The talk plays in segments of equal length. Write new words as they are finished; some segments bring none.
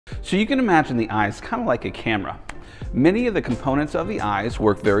So you can imagine the eyes kind of like a camera. Many of the components of the eyes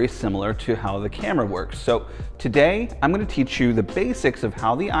work very similar to how the camera works. So today I'm going to teach you the basics of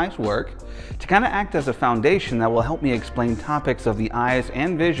how the eyes work to kind of act as a foundation that will help me explain topics of the eyes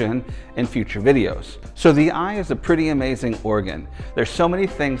and vision in future videos. So the eye is a pretty amazing organ. There's so many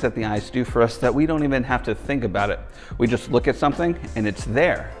things that the eyes do for us that we don't even have to think about it. We just look at something and it's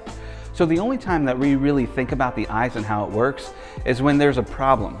there. So the only time that we really think about the eyes and how it works is when there's a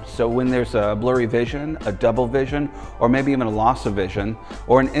problem. So when there's a blurry vision, a double vision, or maybe even a loss of vision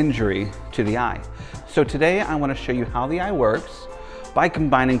or an injury to the eye. So today I want to show you how the eye works by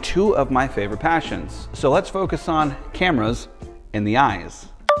combining two of my favorite passions. So let's focus on cameras and the eyes.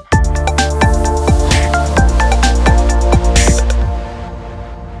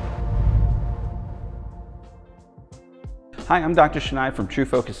 Hi, I'm Dr. Shanai from True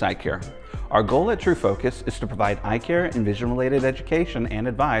Focus Eye Care. Our goal at True Focus is to provide eye care and vision-related education and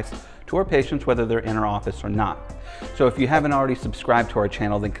advice to our patients whether they're in our office or not. So if you haven't already subscribed to our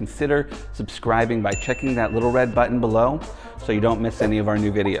channel, then consider subscribing by checking that little red button below so you don't miss any of our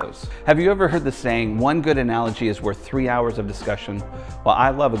new videos. Have you ever heard the saying, one good analogy is worth 3 hours of discussion? Well, I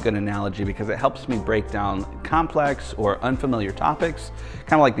love a good analogy because it helps me break down complex or unfamiliar topics,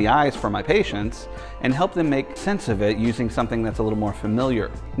 kind of like the eyes for my patients, and help them make sense of it using something that's a little more familiar.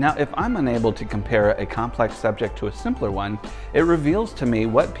 Now, if I'm unable to compare a complex subject to a simpler one, it reveals to me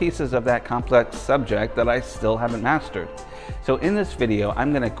what pieces of that complex subject that I still haven't mastered. So in this video,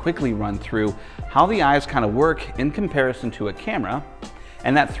 I'm going to quickly run through how the eyes kind of work in comparison to a camera,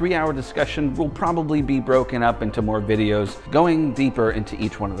 and that 3-hour discussion will probably be broken up into more videos going deeper into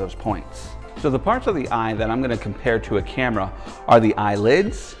each one of those points. So the parts of the eye that I'm going to compare to a camera are the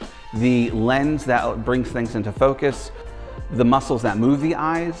eyelids, the lens that brings things into focus, the muscles that move the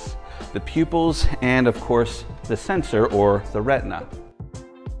eyes, the pupils, and of course the sensor or the retina.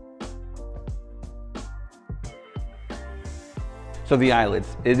 So the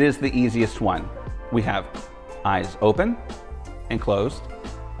eyelids, it is the easiest one. We have eyes open and closed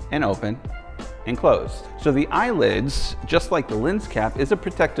and open and closed. So the eyelids, just like the lens cap, is a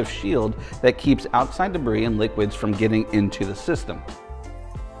protective shield that keeps outside debris and liquids from getting into the system.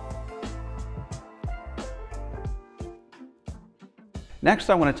 Next,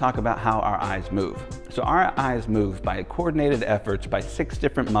 I want to talk about how our eyes move. So our eyes move by coordinated efforts by 6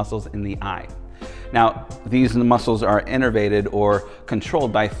 different muscles in the eye. Now, these muscles are innervated or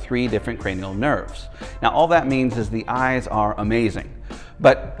controlled by 3 different cranial nerves. Now, all that means is the eyes are amazing.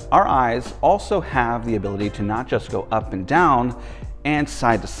 But our eyes also have the ability to not just go up and down and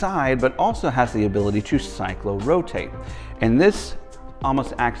side to side, but also has the ability to cyclo-rotate. And this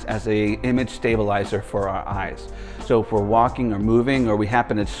almost acts as an image stabilizer for our eyes. So if we're walking or moving or we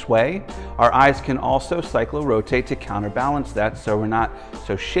happen to sway, our eyes can also cyclo-rotate to counterbalance that so we're not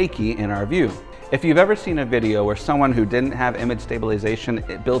so shaky in our view. If you've ever seen a video where someone who didn't have image stabilization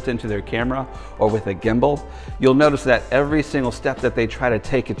built into their camera or with a gimbal, you'll notice that every single step that they try to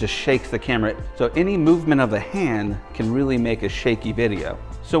take, it just shakes the camera. So any movement of the hand can really make a shaky video.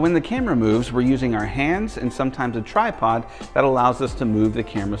 So when the camera moves, we're using our hands and sometimes a tripod that allows us to move the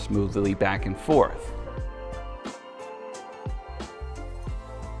camera smoothly back and forth.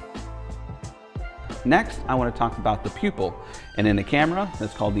 Next, I want to talk about the pupil, and in a camera,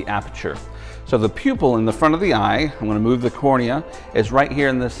 that's called the aperture. So the pupil in the front of the eye, I'm going to move the cornea, is right here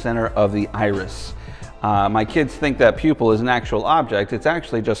in the center of the iris. My kids think that pupil is an actual object. It's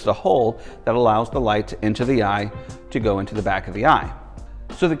actually just a hole that allows the light into the eye to go into the back of the eye.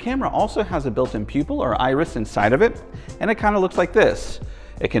 So the camera also has a built-in pupil or iris inside of it, and it kind of looks like this.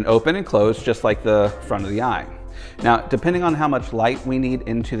 It can open and close just like the front of the eye. Now, depending on how much light we need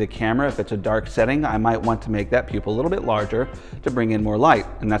into the camera, if it's a dark setting, I might want to make that pupil a little bit larger to bring in more light.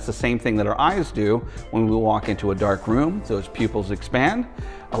 And that's the same thing that our eyes do when we walk into a dark room. Those pupils expand,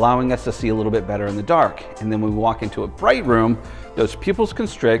 allowing us to see a little bit better in the dark. And then when we walk into a bright room, those pupils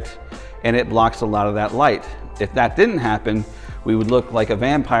constrict and it blocks a lot of that light. If that didn't happen, we would look like a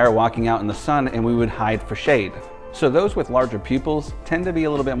vampire walking out in the sun and we would hide for shade. So those with larger pupils tend to be a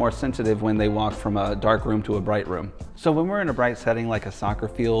little bit more sensitive when they walk from a dark room to a bright room. So when we're in a bright setting like a soccer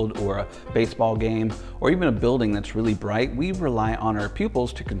field or a baseball game or even a building that's really bright, we rely on our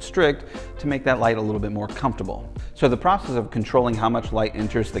pupils to constrict to make that light a little bit more comfortable. So the process of controlling how much light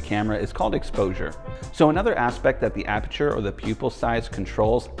enters the camera is called exposure. So another aspect that the aperture or the pupil size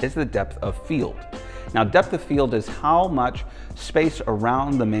controls is the depth of field. Now, depth of field is how much space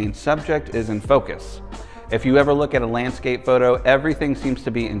around the main subject is in focus. If you ever look at a landscape photo, everything seems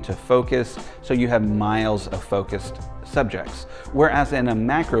to be into focus, so you have miles of focused subjects. Whereas in a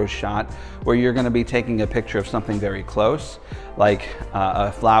macro shot, where you're going to be taking a picture of something very close, like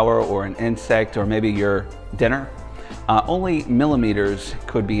a flower or an insect or maybe your dinner, only millimeters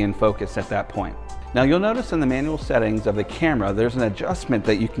could be in focus at that point. Now you'll notice in the manual settings of the camera, there's an adjustment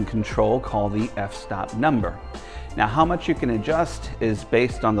that you can control called the f-stop number. Now how much you can adjust is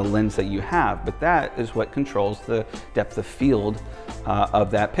based on the lens that you have, but that is what controls the depth of field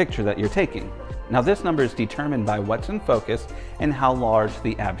of that picture that you're taking. Now this number is determined by what's in focus and how large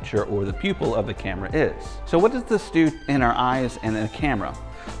the aperture or the pupil of the camera is. So what does this do in our eyes and in a camera?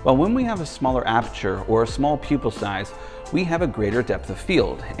 Well, when we have a smaller aperture or a small pupil size, we have a greater depth of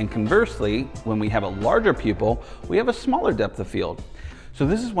field. And conversely, when we have a larger pupil, we have a smaller depth of field. So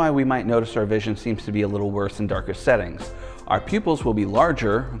this is why we might notice our vision seems to be a little worse in darker settings. Our pupils will be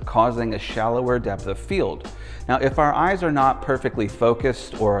larger, causing a shallower depth of field. Now, if our eyes are not perfectly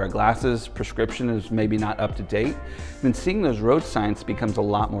focused or our glasses prescription is maybe not up to date, then seeing those road signs becomes a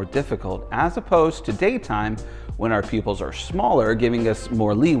lot more difficult, as opposed to daytime when our pupils are smaller, giving us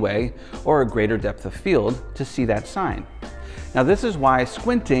more leeway or a greater depth of field to see that sign. Now this is why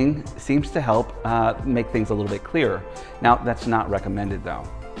squinting seems to help make things a little bit clearer. Now that's not recommended though.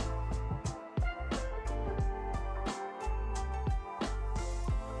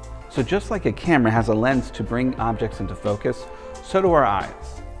 So just like a camera has a lens to bring objects into focus, so do our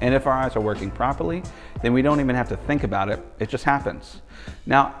eyes. And if our eyes are working properly, then we don't even have to think about it, it just happens.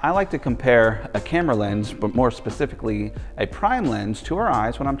 Now, I like to compare a camera lens, but more specifically a prime lens, to our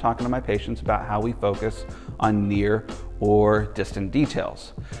eyes when I'm talking to my patients about how we focus on near or distant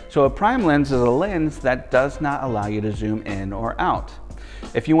details. So a prime lens is a lens that does not allow you to zoom in or out.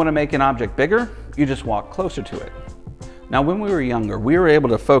 If you want to make an object bigger, you just walk closer to it. Now, when we were younger, we were able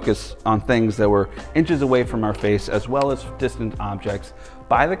to focus on things that were inches away from our face as well as distant objects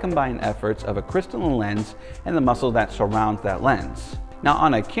by the combined efforts of a crystalline lens and the muscle that surrounds that lens. Now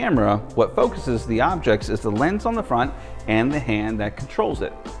on a camera, what focuses the objects is the lens on the front and the hand that controls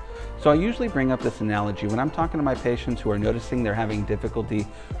it. So I usually bring up this analogy when I'm talking to my patients who are noticing they're having difficulty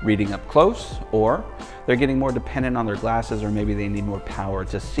reading up close, or they're getting more dependent on their glasses, or maybe they need more power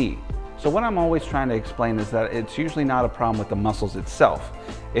to see. So what I'm always trying to explain is that it's usually not a problem with the muscles itself.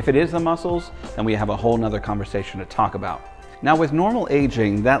 If it is the muscles, then we have a whole nother conversation to talk about. Now with normal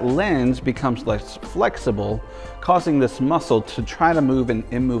aging, that lens becomes less flexible, causing this muscle to try to move an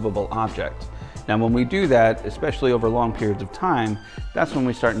immovable object. Now when we do that, especially over long periods of time, that's when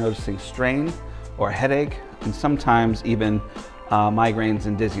we start noticing strain or headache, and sometimes even migraines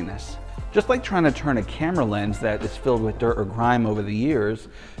and dizziness. Just like trying to turn a camera lens that is filled with dirt or grime over the years,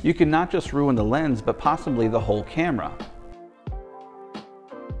 you can not just ruin the lens, but possibly the whole camera.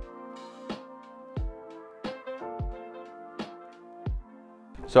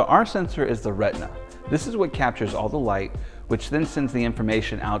 So our sensor is the retina. This is what captures all the light, which then sends the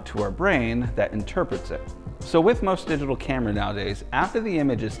information out to our brain that interprets it. So with most digital camera nowadays, after the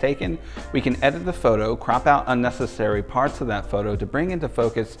image is taken, we can edit the photo, crop out unnecessary parts of that photo to bring into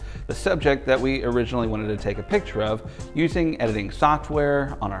focus the subject that we originally wanted to take a picture of using editing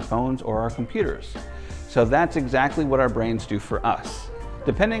software on our phones or our computers. So that's exactly what our brains do for us.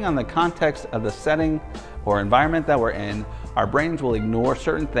 Depending on the context of the setting or environment that we're in, our brains will ignore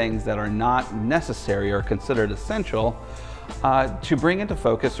certain things that are not necessary or considered essential to bring into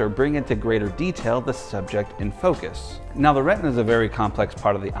focus or bring into greater detail the subject in focus. Now the retina is a very complex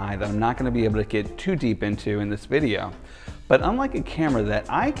part of the eye that I'm not going to be able to get too deep into in this video. But unlike a camera that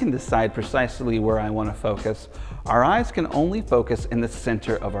I can decide precisely where I want to focus, our eyes can only focus in the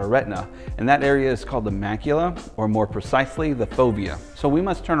center of our retina, and that area is called the macula, or more precisely, the fovea. So we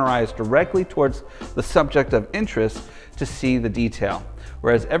must turn our eyes directly towards the subject of interest to see the detail,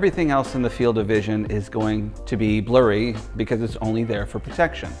 whereas everything else in the field of vision is going to be blurry because it's only there for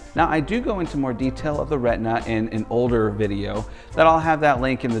protection. Now I do go into more detail of the retina in an older video that I'll have that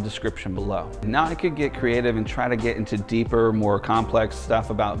link in the description below. Now I could get creative and try to get into deeper, more complex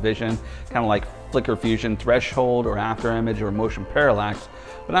stuff about vision, kind of like flicker fusion threshold or after image or motion parallax,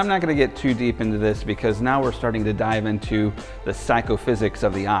 but I'm not going to get too deep into this because now we're starting to dive into the psychophysics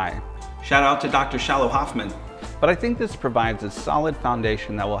of the eye. Shout out to Dr. Shallow Hoffman. But I think this provides a solid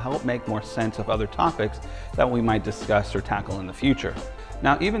foundation that will help make more sense of other topics that we might discuss or tackle in the future.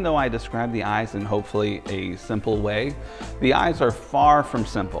 Now, even though I describe the eyes in hopefully a simple way, the eyes are far from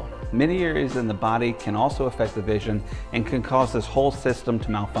simple. Many areas in the body can also affect the vision and can cause this whole system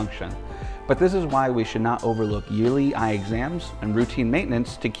to malfunction. But this is why we should not overlook yearly eye exams and routine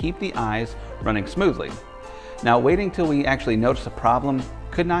maintenance to keep the eyes running smoothly. Now, waiting till we actually notice a problem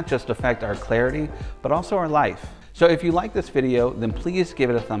could not just affect our clarity, but also our life. So if you like this video, then please give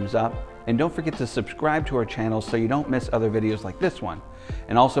it a thumbs up, and don't forget to subscribe to our channel so you don't miss other videos like this one.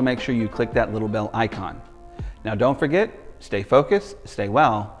 And also make sure you click that little bell icon. Now don't forget, stay focused, stay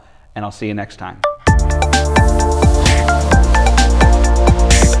well, and I'll see you next time.